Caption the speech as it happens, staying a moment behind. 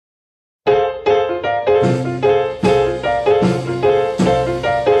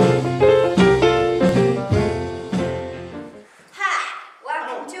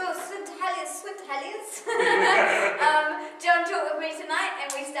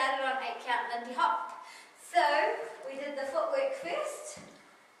started on 8 count lindy-hop. So we did the footwork first.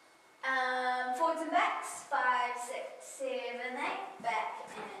 Forwards and backs, 5, 6, 7, 8, back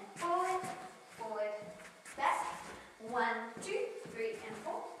and forward, forward, back. 1, 2, 3 and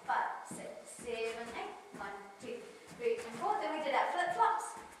 4, 5, 6, 7, 8. 1, 2, 3 and 4. Then we did our flip flops.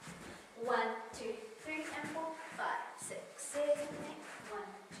 1, 2, 3 and 4, 5, 6, 7, 8. 1,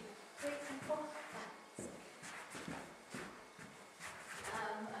 2, 3 and 4, 5, 6. I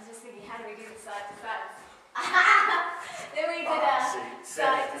was just thinking, how do we do the side to side? Then we did our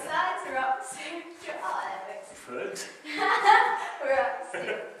side to side, rock, step, triple. Oh, that works. Foot. Rock,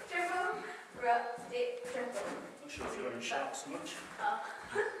 step, triple. Rock, step, triple. Not sure if you want to shout so much. Oh.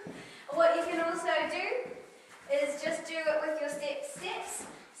 What you can also do is just do it with your steps.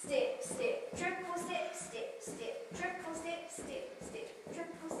 Step, step, triple step, step, step, triple step, step, step,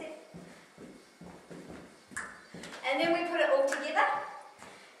 triple step. And then we put it all together.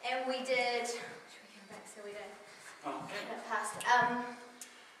 And we did, should we come back so we don't get past?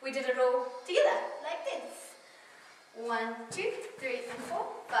 We did it all together, like this. 1, 2, 3 and 4,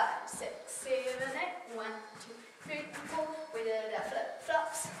 5, 6, 7, 8. 1, 2, 3 and 4. We did our flip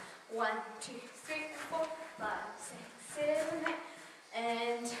flops. 1, 2, 3 and 4, 5, 6, 7, 8.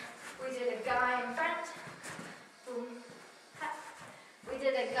 And we did a guy in front. Boom. Ha. We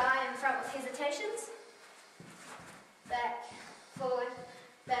did a guy in front with hesitations. Back, forward,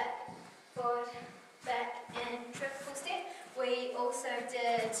 back, forward, back, and triple step. We also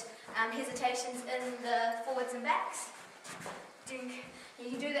did hesitations in the forwards and backs. You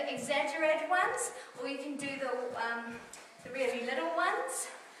can do the exaggerated ones, or you can do the really little ones.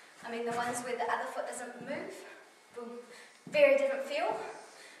 I mean the ones where the other foot doesn't move. Boom. Very different feel,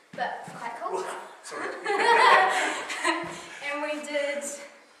 but quite cool. Sorry. And we did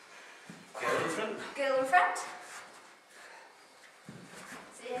Girl in front. girl in front.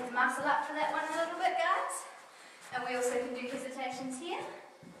 So you have to muscle up for that one a little bit, guys. And we also can do hesitations here.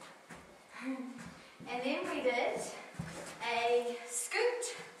 And then we did a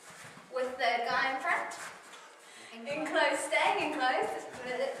scoot with the guy in front. Enclosed, staying enclosed.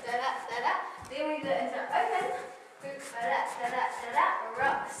 Then we did an open.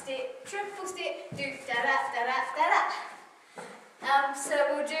 Rock, step, triple step, do da-da-da-da-da-da. So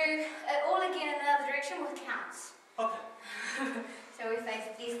we'll do it all again in another direction with counts. Okay. So we face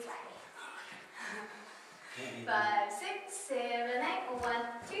this way. 5, 6, 7, 8. 1,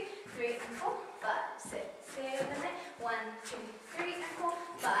 2, 3 and 4. 5, 6, 7, 8. 1, 2, 3 and 4.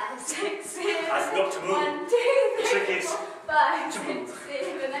 5, 6, 7, 8. I've got to move. 1,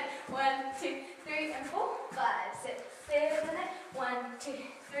 2, 3 and 4. 5, 6, 7, 8. 1, 2, 3 and 4. 5, 6, 7, 8. 1, 2,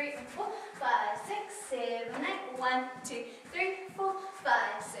 3 and 4. 5, 6, 7, 8. 1, 2, 3, 4.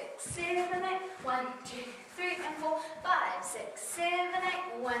 5, 6, 7, 8. 1, 2, 3 and 4. 5, 6, 7,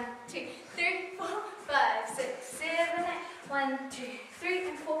 8. 1, 2, 3, 4. 5, 6, 7, 8. 1, 2, 3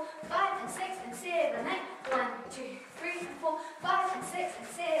 and 4. 5 and 6 and 7, 8. 1, 2, 3 and 4. 5 and 6 and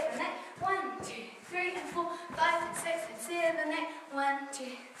 7, 8. 1, 2, 3 and 4. 5 and 6 and 7, 8. 1, 2,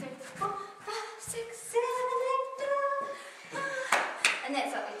 3, 4, 5, 6, 7, 8. And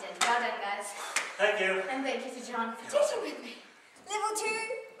that's what we did. Well done, guys. Thank you. And thank you to John for teaching with me. Level 2,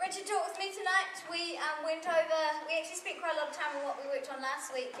 Richard taught with me tonight. We went over, we actually spent quite a lot of time on what we worked on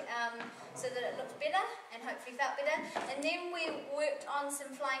last week so that it looked better and hopefully felt better. And then we worked on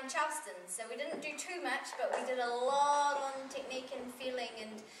some flying charlestons. So we didn't do too much, but we did a lot on technique and feeling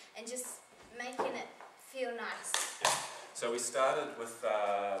and just making it feel nice. Yeah. So we started with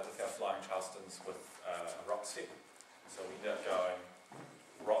our flying charlestons with a rock step. So we ended up going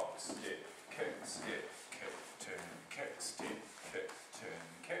rock, step, kick, step, kick, turn, kick, step, kick, turn,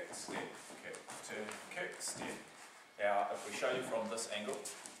 kick, step, kick, turn, kick, step. Now, if we show you from this angle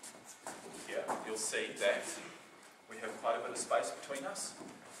here, you'll see that we have quite a bit of space between us.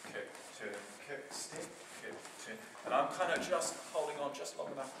 Kick, turn, kick, step, kick, turn. And I'm kind of just holding on just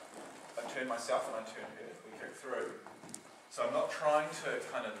long enough. I turn myself and I turn her. We kick through. So I'm not trying to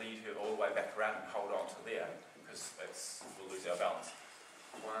kind of lead her all the way back around and hold on to there, because we'll lose our balance.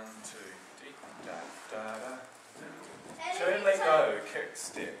 1, 2, deep, da, da, da. Turn, let go, kick,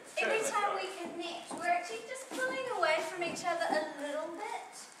 step. Every time we connect, we're actually just pulling away from each other a little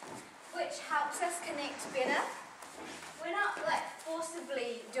bit, which helps us connect better. We're not like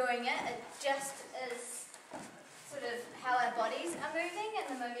forcibly doing it, it just is sort of how our bodies are moving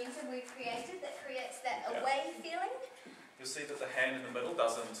and the momentum we've created that creates that away feeling. You'll see that the hand in the middle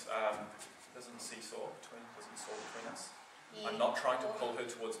doesn't seesaw between us. Yeah. I'm not trying to pull her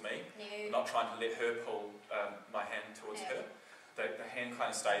towards me. No. I'm not trying to let her pull my hand towards her. The hand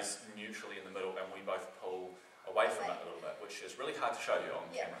kind of stays neutrally in the middle, and we both pull away from it a little bit, which is really hard to show you on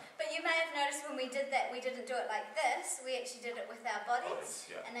camera. But you may have noticed when we did that, we didn't do it like this. We actually did it with our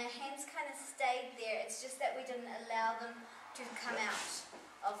bodies. Yeah. And our hands kind of stayed there. It's just that we didn't allow them to come out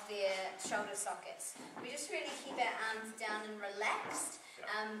of their shoulder sockets. We just really keep our arms down and relaxed,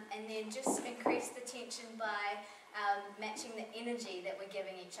 and then just increase the tension by matching the energy that we're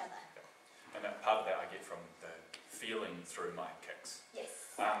giving each other. And that part of that I get from the feeling through my kicks.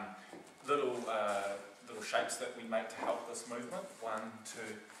 Yes. Little shapes that we make to help this movement. 1, 2.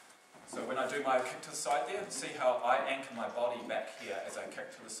 So when I do my kick to the side there, see how I anchor my body back here as I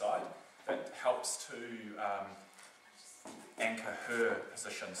kick to the side. That helps to anchor her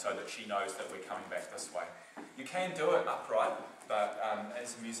position so that she knows that we're coming back this way. You can do it upright, but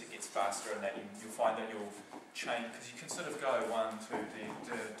as the music gets faster and that, you'll find that you'll change, because you can sort of go 1, 2, da,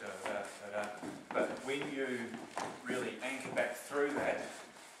 da, da, da, da. But when you really anchor back through that,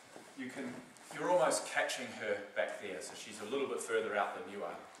 you're almost catching her back there, so she's a little bit further out than you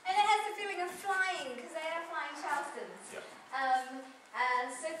are. And it has the feeling of flying, because they are flying charlestons. Yep.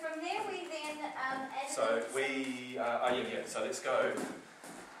 So from there we then add so we, so let's go a little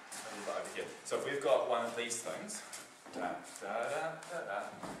bit over here. So if we've got one of these things, da, da, da, da, da,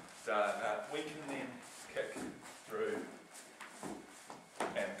 da, da, we can then kick through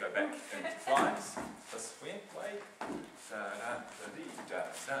and go back into flies this way. Da, da, da, dee, da,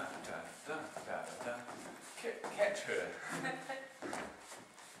 da, da, da, da, da. Catch her.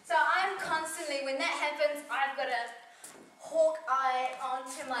 So I'm constantly, when that happens, I've got a hawk eye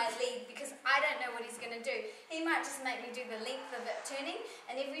onto my lead because I don't know what he's going to do. He might just make me do the length of it turning,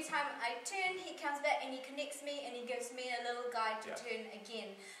 and every time I turn, he comes back and he connects me and he gives me a little guide to turn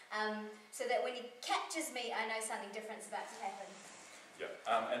again. So that when he catches me, I know something different's about to happen. Yeah,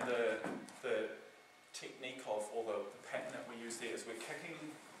 and the technique of, or the pattern that we use there is we're kicking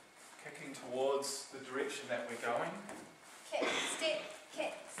towards the direction that we're going. Kick, step,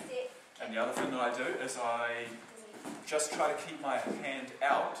 kick, step, kick. And the other thing that I do is I just try to keep my hand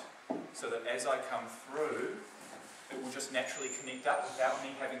out so that as I come through, it will just naturally connect up without me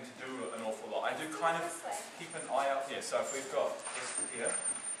having to do an awful lot. I do kind of keep an eye out there. So if we've got this here,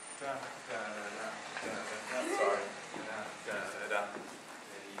 da, da, da, da, da, da, sorry, da, da, da, da,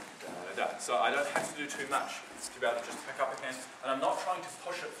 da, da. So I don't have to do too much to be able to just pick up a hand. And I'm not trying to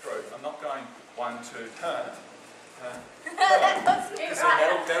push it through. I'm not going 1, 2, turn. Because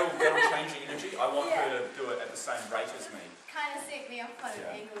that'll change the energy. I want her to do it at the same rate as me. Kind of set me off on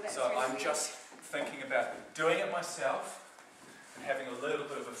an angle. That's so really I'm just thinking about doing it myself and having a little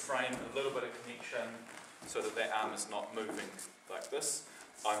bit of a frame, a little bit of connection, so that that arm is not moving like this.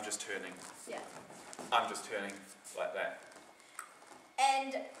 I'm just turning. Yeah. I'm just turning like that.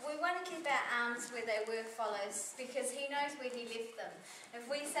 And we want to keep our arms where they were follows because he knows where he left them. If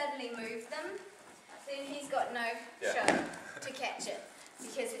we suddenly move them, then he's got no show to catch it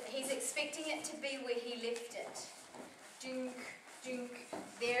because he's expecting it to be where he left it. Dunk, dunk,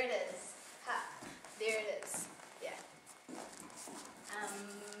 there it is. Ha, there it is. Yeah.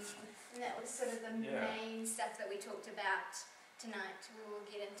 And that was sort of the main stuff that we talked about tonight. We'll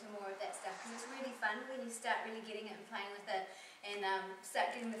get into more of that stuff because it's really fun when you start really getting it and playing with it and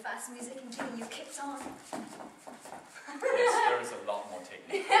start doing the fast music and getting your kicks on. Yes, there is a lot more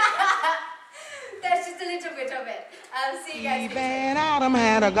technique. That's just a little bit of it. See you guys next week. Even Adam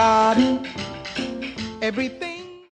had a garden. Everything.